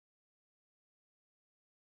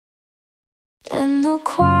In the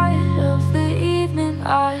quiet of the evening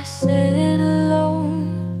I sit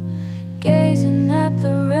alone, gazing at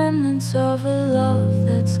the remnants of a love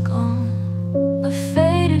that's gone. A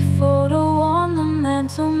faded photo on the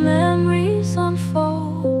mantle, memories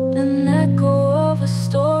unfold, an echo of a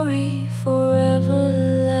story forever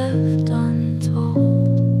left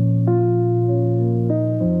untold.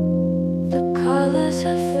 The colors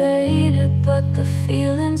have faded but the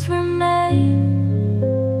feelings remain.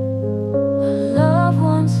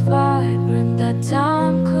 Once vibrant that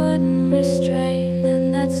time couldn't restrain.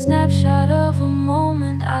 In that snapshot of a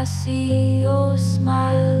moment I see your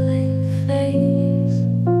smiling face,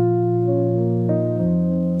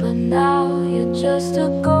 but now you're just a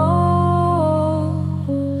ghost,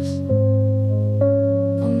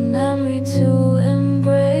 a memory to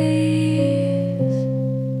embrace.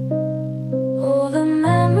 Oh, the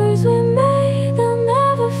memories we made, they'll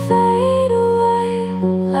never fade away,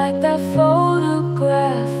 like that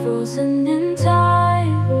photograph frozen in time.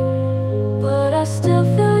 But I still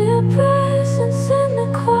feel your presence in the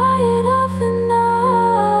quiet of the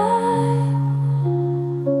night.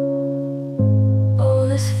 Oh,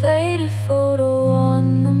 this